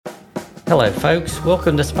Hello folks,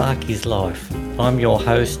 welcome to Sparky's Life. I'm your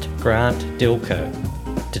host, Grant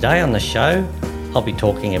Dilko. Today on the show, I'll be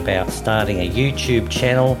talking about starting a YouTube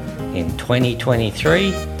channel in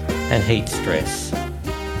 2023 and heat stress.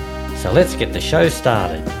 So let's get the show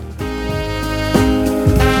started.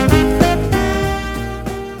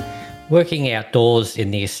 Working outdoors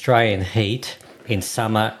in the Australian heat in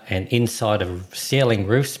summer and inside of ceiling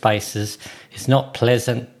roof spaces is not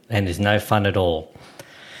pleasant and is no fun at all.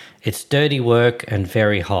 It's dirty work and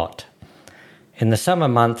very hot. In the summer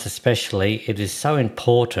months especially, it is so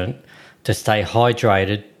important to stay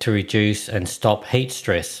hydrated to reduce and stop heat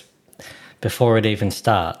stress before it even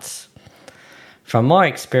starts. From my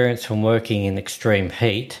experience from working in extreme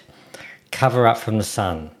heat, cover up from the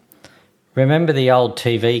sun. Remember the old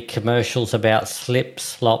TV commercials about slip,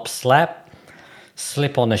 slop, slap?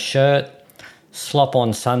 Slip on a shirt, slop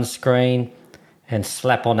on sunscreen, and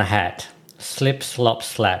slap on a hat. Slip, slop,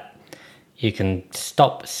 slap. You can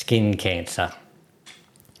stop skin cancer.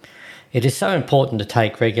 It is so important to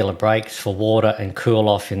take regular breaks for water and cool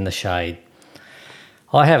off in the shade.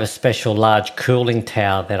 I have a special large cooling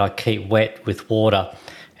towel that I keep wet with water,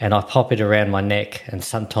 and I pop it around my neck and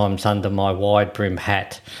sometimes under my wide brim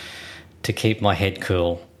hat to keep my head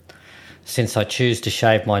cool. Since I choose to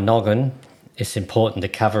shave my noggin, it's important to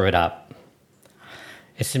cover it up.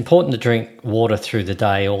 It's important to drink water through the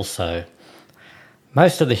day also.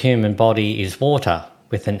 Most of the human body is water,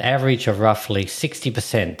 with an average of roughly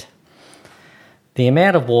 60%. The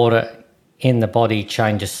amount of water in the body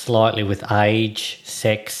changes slightly with age,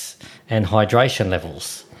 sex, and hydration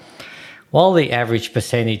levels. While the average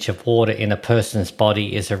percentage of water in a person's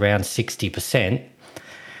body is around 60%,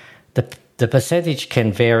 the percentage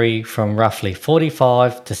can vary from roughly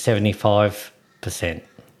 45 to 75%.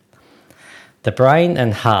 The brain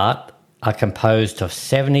and heart are composed of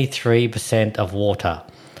 73% of water,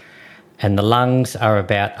 and the lungs are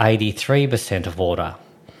about 83% of water.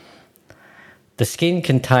 The skin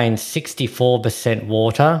contains 64%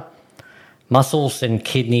 water, muscles and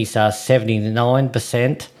kidneys are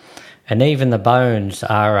 79%, and even the bones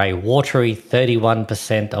are a watery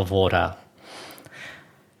 31% of water.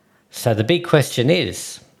 So the big question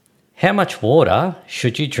is, how much water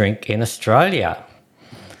should you drink in Australia?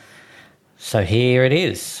 So here it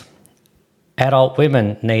is. Adult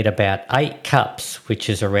women need about 8 cups, which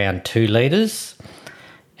is around 2 litres,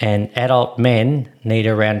 and adult men need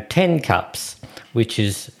around 10 cups, which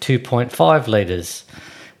is 2.5 litres,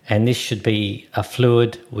 and this should be a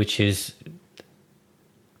fluid which is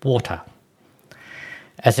water.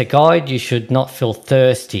 As a guide, you should not feel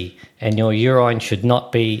thirsty, and your urine should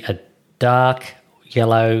not be a dark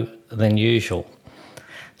yellow than usual.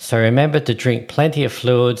 So remember to drink plenty of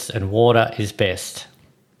fluids, and water is best.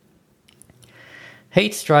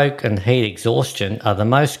 Heat stroke and heat exhaustion are the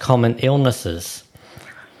most common illnesses.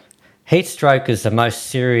 Heat stroke is the most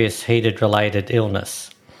serious heated-related illness.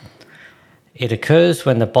 It occurs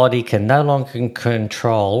when the body can no longer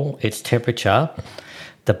control its temperature.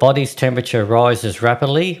 The body's temperature rises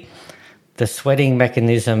rapidly, the sweating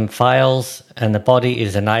mechanism fails, and the body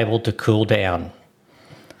is unable to cool down.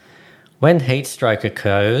 When heat stroke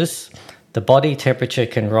occurs, the body temperature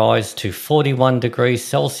can rise to 41 degrees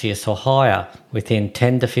Celsius or higher within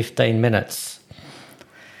 10 to 15 minutes.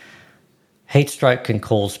 Heat stroke can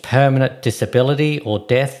cause permanent disability or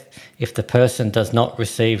death if the person does not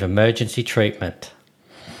receive emergency treatment.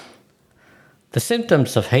 The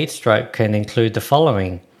symptoms of heat stroke can include the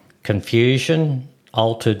following: confusion,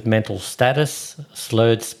 altered mental status,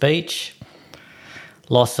 slurred speech,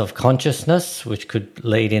 loss of consciousness, which could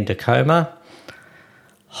lead into coma,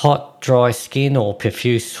 hot, dry skin or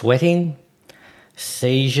profuse sweating,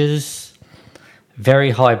 seizures, very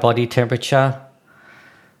high body temperature,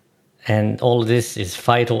 and all of this is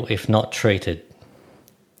fatal if not treated.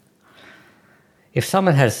 If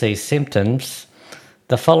someone has these symptoms,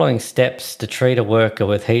 the following steps to treat a worker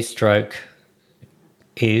with heat stroke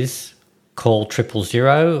is call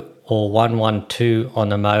 000 or 112 on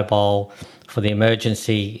the mobile for the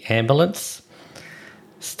emergency ambulance.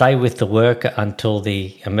 Stay with the worker until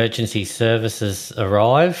the emergency services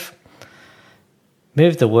arrive.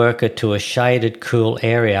 Move the worker to a shaded, cool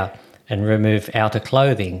area and remove outer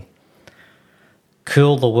clothing.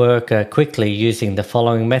 Cool the worker quickly using the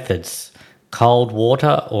following methods: cold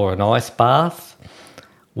water or an ice bath,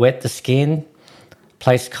 wet the skin,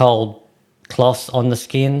 place cold cloths on the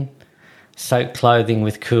skin, soak clothing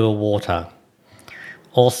with cool water.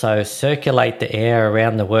 Also, circulate the air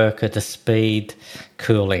around the worker to speed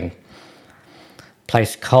cooling.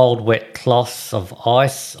 Place cold, wet cloths of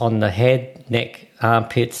ice on the head, neck,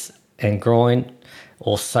 armpits and groin,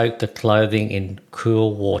 or soak the clothing in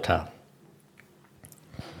cool water.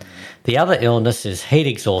 The other illness is heat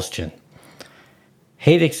exhaustion.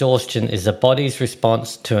 Heat exhaustion is the body's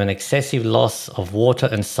response to an excessive loss of water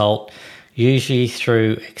and salt, usually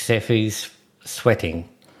through excessive sweating.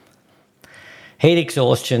 Heat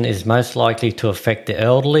exhaustion is most likely to affect the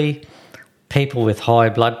elderly, people with high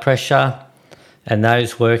blood pressure, and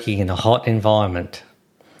those working in a hot environment.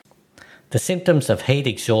 The symptoms of heat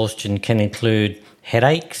exhaustion can include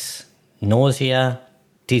headaches, nausea,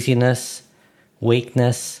 dizziness,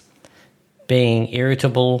 weakness, being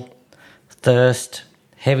irritable, thirst,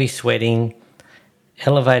 heavy sweating,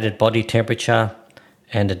 elevated body temperature,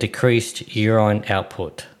 and a decreased urine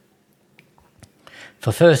output.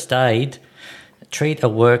 For first aid, treat a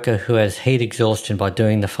worker who has heat exhaustion by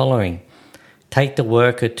doing the following. Take the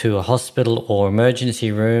worker to a hospital or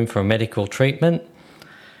emergency room for medical treatment.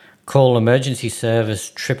 Call emergency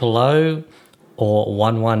service 000 or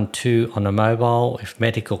 112 on a mobile if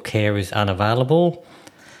medical care is unavailable.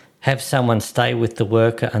 Have someone stay with the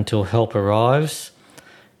worker until help arrives.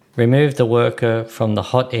 Remove the worker from the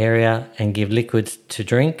hot area and give liquids to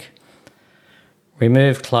drink.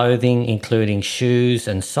 Remove clothing including shoes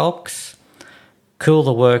and socks. Cool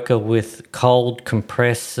the worker with cold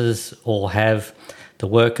compresses or have the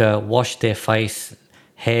worker wash their face,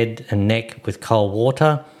 head and neck with cold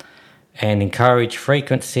water, and encourage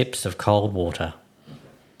frequent sips of cold water.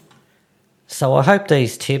 So I hope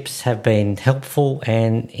these tips have been helpful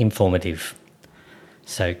and informative.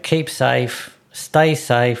 So keep safe, stay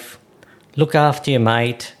safe, look after your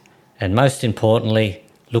mate, and most importantly,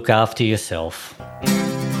 look after yourself.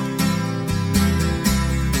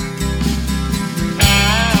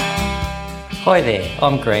 Hi there,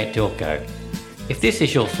 I'm Grant Dilko. If this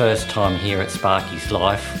is your first time here at Sparky's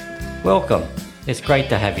Life, welcome. It's great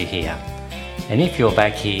to have you here. And if you're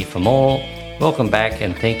back here for more, welcome back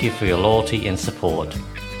and thank you for your loyalty and support.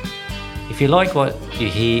 If you like what you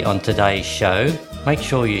hear on today's show, make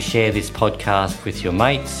sure you share this podcast with your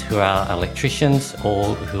mates who are electricians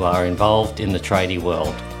or who are involved in the tradie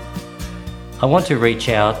world. I want to reach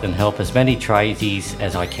out and help as many tradies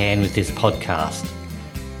as I can with this podcast.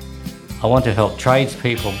 I want to help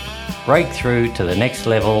tradespeople break through to the next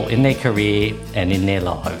level in their career and in their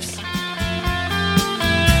lives.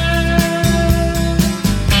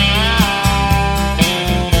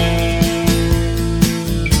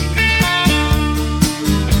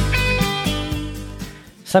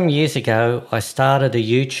 Some years ago, I started a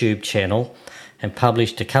YouTube channel and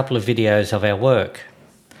published a couple of videos of our work.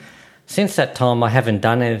 Since that time, I haven't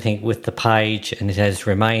done anything with the page and it has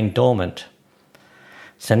remained dormant.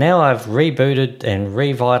 So now I've rebooted and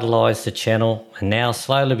revitalised the channel and now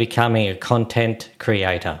slowly becoming a content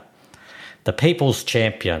creator. The people's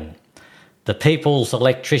champion, the people's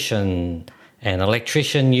electrician, and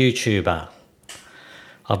electrician YouTuber.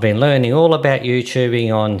 I've been learning all about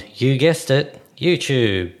YouTubing on, you guessed it,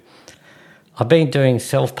 YouTube. I've been doing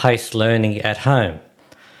self-paced learning at home.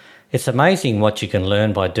 It's amazing what you can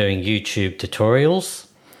learn by doing YouTube tutorials.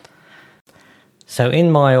 So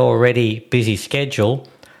in my already busy schedule,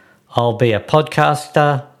 I'll be a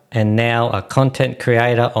podcaster and now a content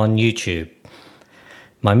creator on YouTube.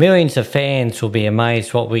 My millions of fans will be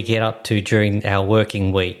amazed what we get up to during our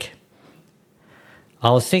working week. I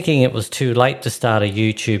was thinking it was too late to start a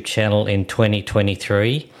YouTube channel in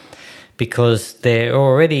 2023 because there are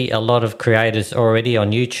already a lot of creators already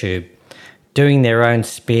on YouTube doing their own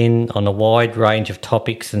spin on a wide range of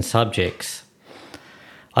topics and subjects.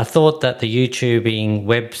 I thought that the YouTubing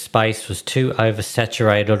web space was too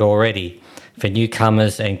oversaturated already for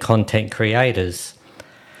newcomers and content creators.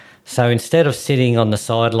 So instead of sitting on the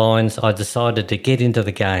sidelines, I decided to get into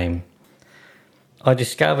the game. I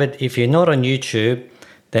discovered if you're not on YouTube,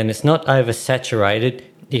 then it's not oversaturated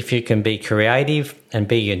if you can be creative and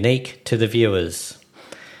be unique to the viewers.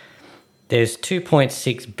 There's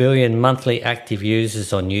 2.6 billion monthly active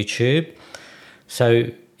users on YouTube, so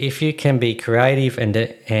if you can be creative and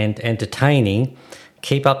entertaining,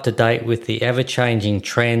 keep up to date with the ever-changing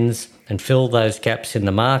trends and fill those gaps in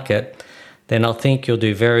the market, then I think you'll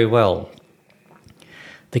do very well.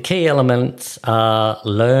 The key elements are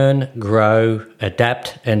learn, grow,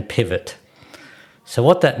 adapt and pivot. So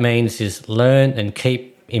what that means is learn and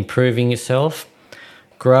keep improving yourself,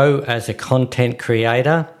 grow as a content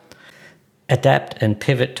creator, adapt and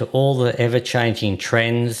pivot to all the ever-changing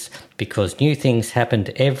trends because new things happen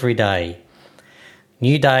every day.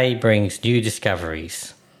 New day brings new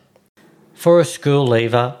discoveries. For a school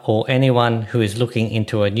leaver or anyone who is looking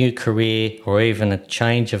into a new career or even a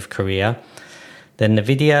change of career, then the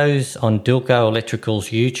videos on Dilko Electrical's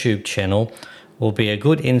YouTube channel will be a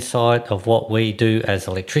good insight of what we do as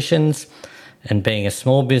electricians and being a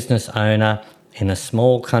small business owner in a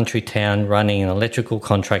small country town running an electrical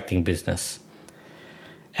contracting business.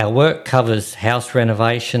 Our work covers house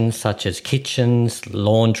renovations such as kitchens,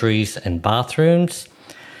 laundries and bathrooms,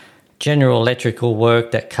 general electrical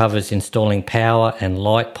work that covers installing power and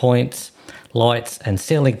light points, lights and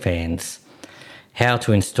ceiling fans, how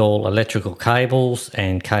to install electrical cables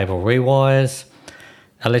and cable rewires,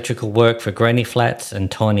 electrical work for granny flats and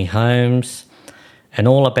tiny homes, and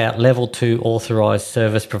all about Level 2 authorised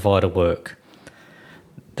service provider work.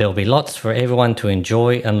 There'll be lots for everyone to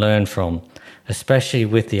enjoy and learn from, especially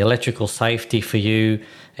with the electrical safety for you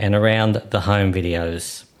and around the home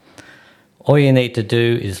videos. All you need to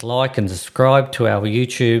do is like and subscribe to our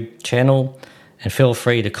YouTube channel and feel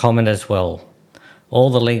free to comment as well. All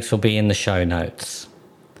the links will be in the show notes.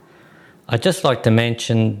 I'd just like to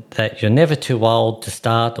mention that you're never too old to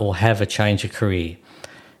start or have a change of career.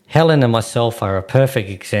 Helen and myself are a perfect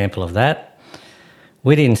example of that.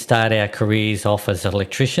 We didn't start our careers off as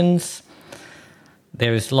electricians.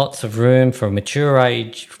 There is lots of room for mature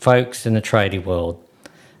age folks in the tradie world,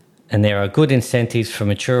 and there are good incentives for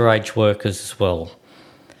mature age workers as well.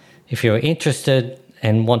 If you're interested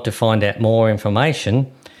and want to find out more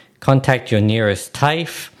information, contact your nearest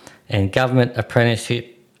TAFE and government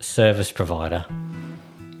apprenticeship service provider.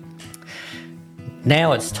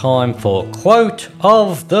 Now it's time for Quote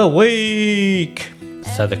of the Week.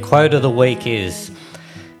 So the quote of the week is,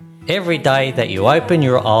 every day that you open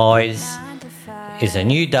your eyes is a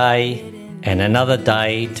new day and another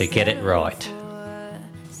day to get it right.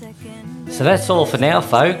 So that's all for now,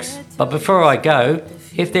 folks. But before I go,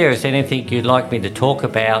 if there is anything you'd like me to talk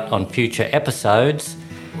about on future episodes,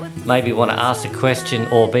 maybe want to ask a question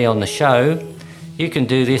or be on the show, you can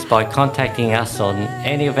do this by contacting us on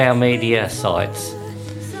any of our media sites.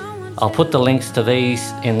 I'll put the links to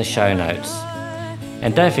these in the show notes.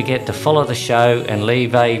 And don't forget to follow the show and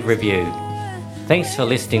leave a review. Thanks for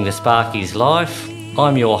listening to Sparky's Life.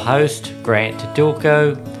 I'm your host, Grant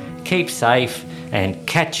Dulko. Keep safe and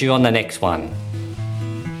catch you on the next one.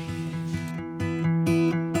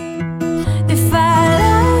 If I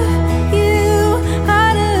love you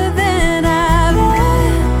harder than I've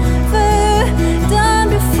ever done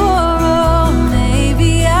before, oh,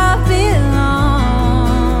 maybe I belong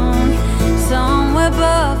somewhere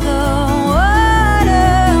above the water.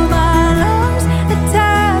 My lungs are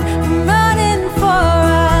tired from running for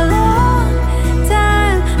a long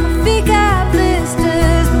time. My feet got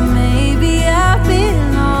blisters, but maybe I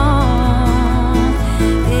belong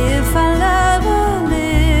if I love a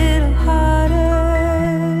little harder.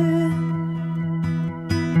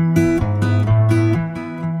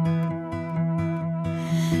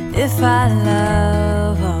 If I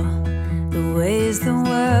love all the ways the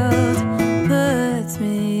world puts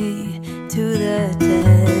me to the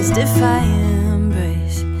test, if I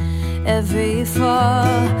embrace every fall,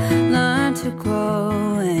 learn to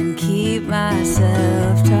grow and keep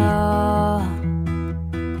myself tall,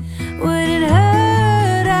 would it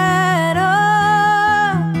hurt at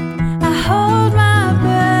all? I hold my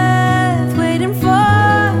breath, waiting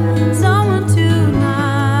for someone to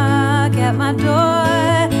knock at my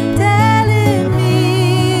door, telling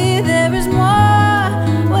me there is more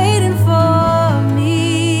waiting for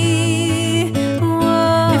me.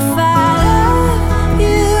 Whoa. If I love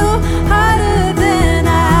you harder than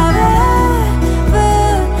I've ever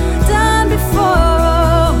done before,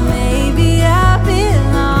 oh, maybe I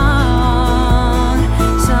belong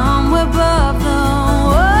somewhere above the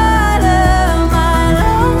water. My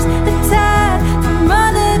lungs are tired from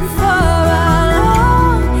running for a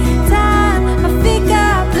long time. My feet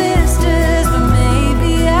got blisters, but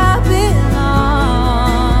maybe I belong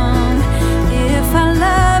if I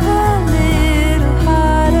love a little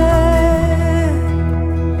harder.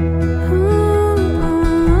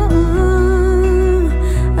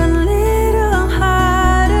 A little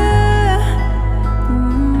harder.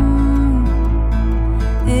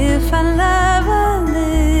 If I love